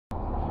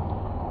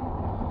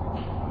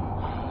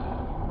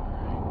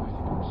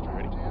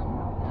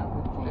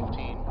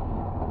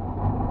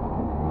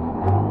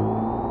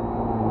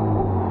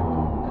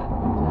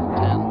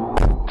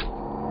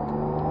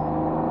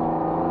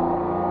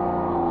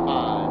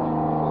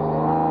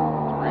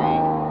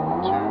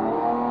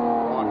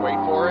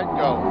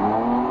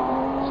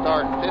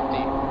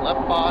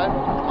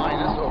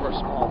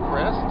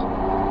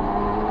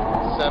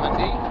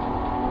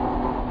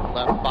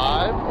left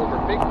 5 over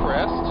big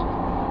crest,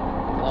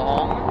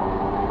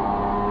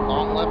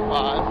 long left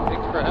 5,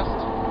 big crest,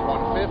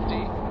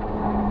 150.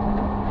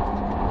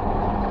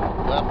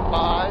 Left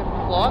 5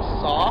 plus,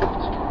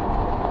 soft,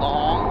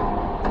 long.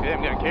 Okay,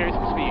 I'm going to carry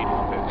some speed.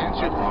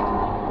 Into,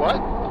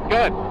 what?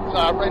 Good.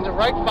 Into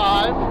right 5.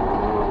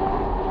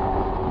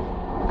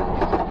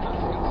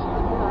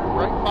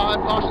 Right 5,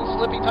 caution,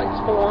 slippy,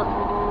 tightens 4.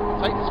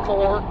 Tightens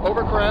 4,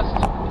 over crest.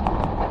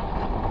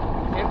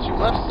 Into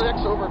left 6,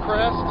 over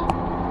crest.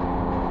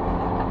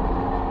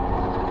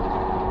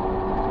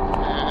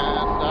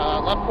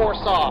 And left 4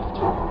 soft.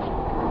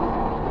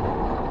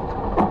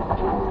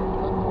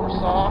 Left 4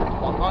 soft,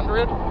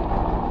 100.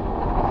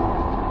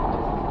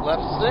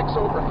 Left 6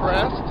 over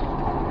crest.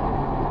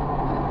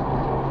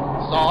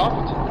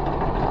 Soft.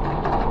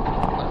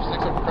 Left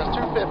 6 over crest,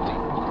 250.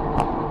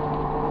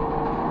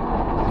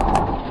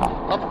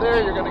 Up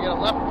there, you're going to get a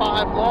left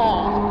 5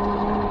 long.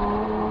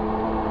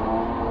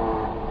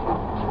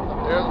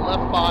 Up there's a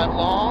left 5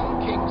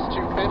 long, Kings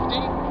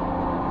 250.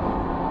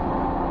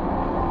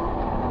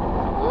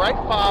 Right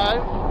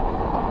 5.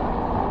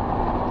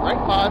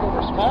 Right 5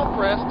 over small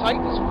crest,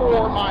 tightens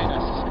 4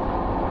 minus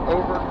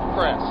over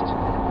crest.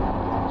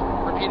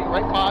 Repeating,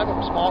 right 5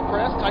 over small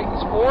crest,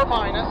 tightens 4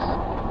 minus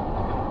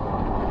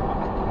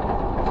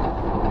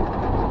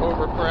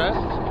over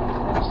crest,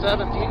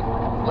 70,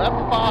 left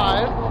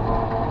 5,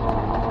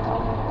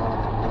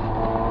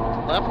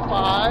 left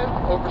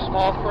 5 over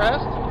small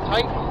crest,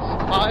 tightens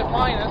 5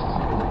 minus,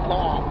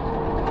 long.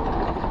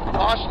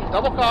 Caution,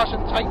 double caution,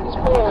 tightens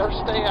 4,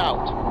 stay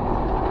out.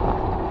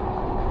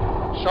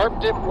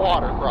 Sharp dip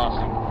water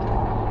crossing.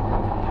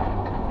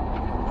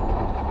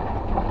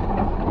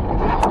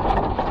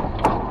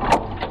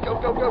 Go,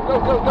 go, go, go,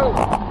 go, go.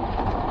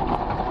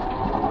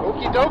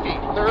 Okie dokie,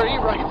 30,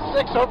 right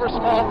 6 over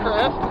small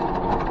crest.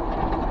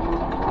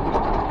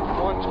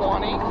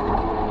 120.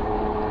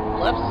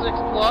 Left 6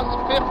 plus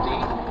 50.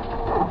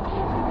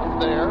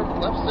 Up there,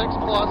 left 6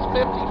 plus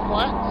 50.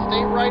 Flat,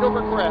 stay right over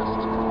crest.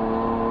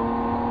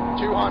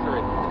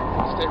 200.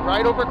 Stay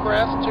right over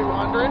crest,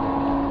 200.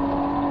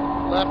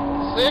 Left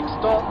 6,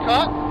 don't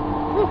cut.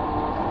 Woo.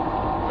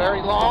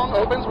 Very long,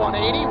 opens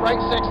 180. Right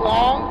 6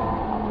 long.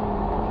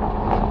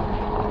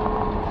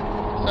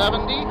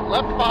 70,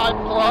 left 5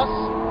 plus.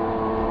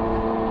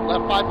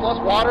 Left 5 plus,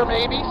 water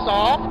maybe,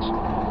 soft.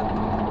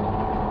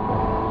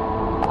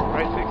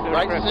 Right 6 over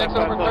right crest, 6 left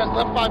over 5 crest,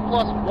 left 5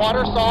 plus,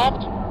 water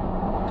soft.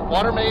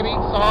 Water maybe,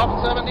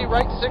 soft, 70,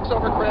 right 6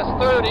 over crest,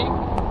 30.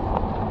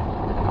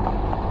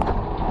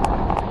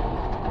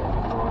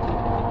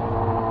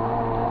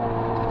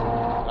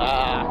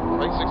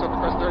 Right 6 over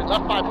crest, 30.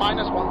 Left 5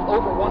 minus 1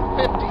 over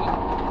 150,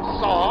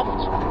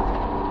 soft.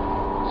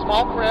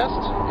 Small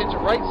crest, into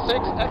right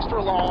 6,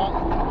 extra long.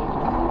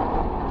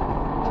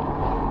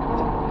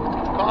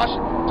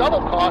 Caution,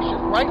 double caution,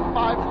 right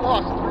 5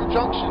 plus through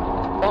junction,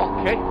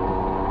 bump. Okay.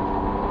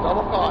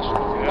 Double caution,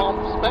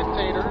 bump,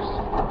 spectators.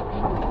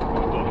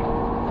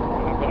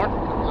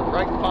 So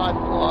right 5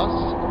 plus,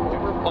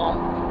 over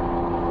bump.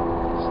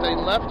 Stay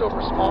left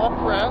over small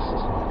crest.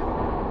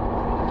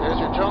 There's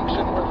your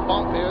junction where the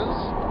bump is.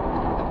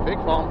 Big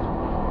bump.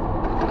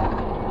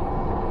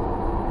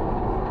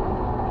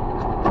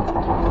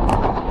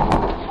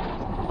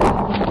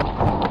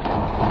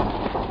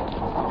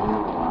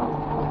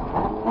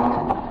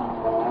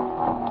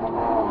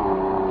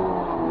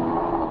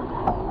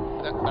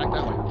 Back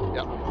that way.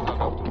 Yep. I'll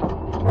go.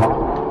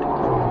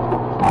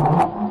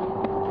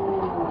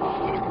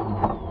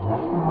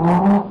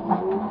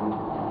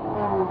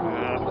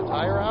 The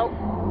tire out.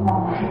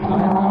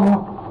 Tire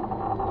out.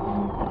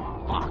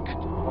 Fuck.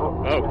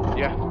 Oh,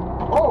 yeah.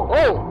 Oh!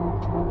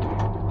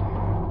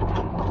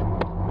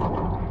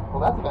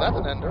 Well, that's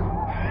an ender.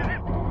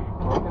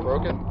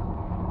 Broken.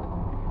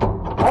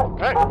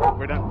 Alright,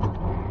 we're done.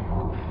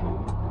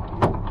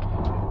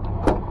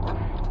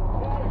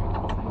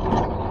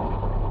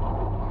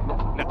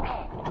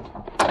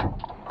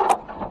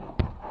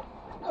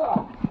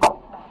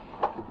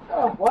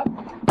 What?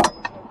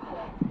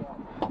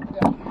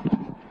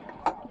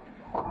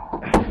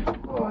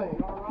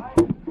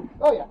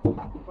 Oh, yeah.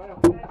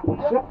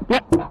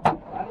 Yep.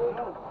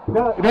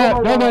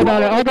 Don't worry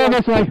about it. I'll go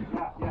this way.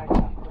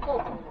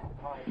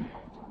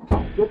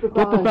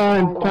 Get the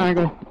sign,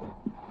 triangle.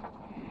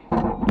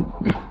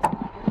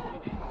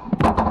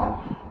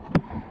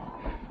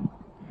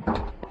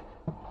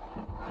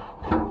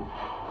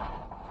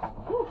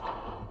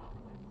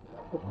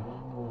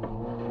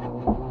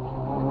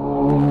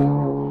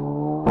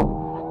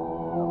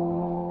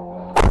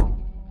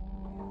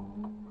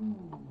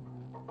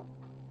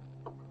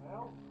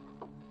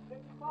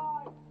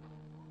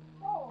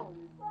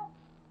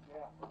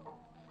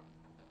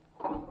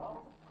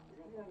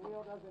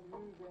 Doesn't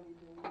use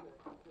anything either.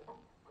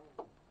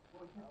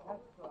 Well, you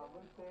catch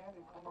loose sand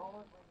and come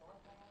over.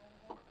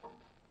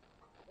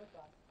 This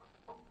side.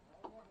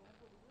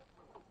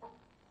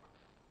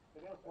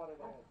 It is what it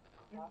is.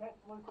 You catch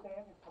loose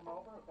sand and come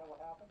over. Is that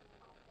what happened?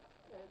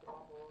 It is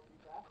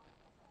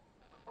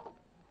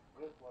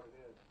what it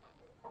is.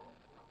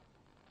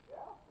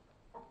 Yeah.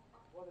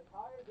 Well, the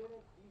tire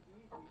didn't DD,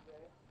 TJ.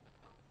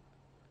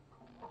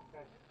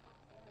 Okay.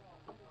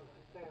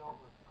 Stay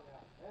over.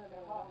 Yeah. And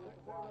then pop,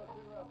 clear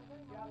up.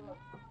 Gather up.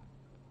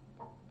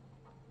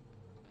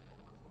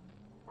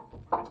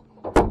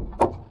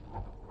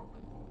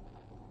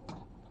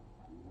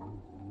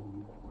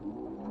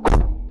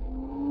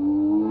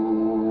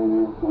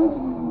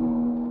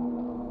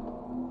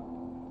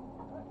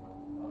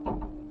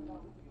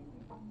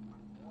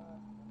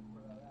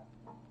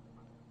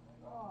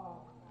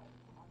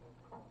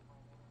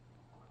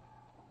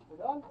 We're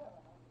done?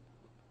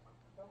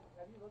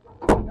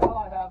 No,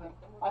 I haven't.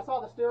 I saw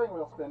the steering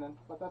wheel spinning,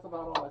 but that's about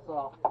all I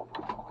saw.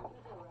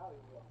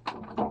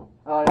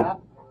 Oh, yeah?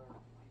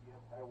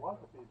 It was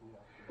a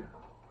PBS.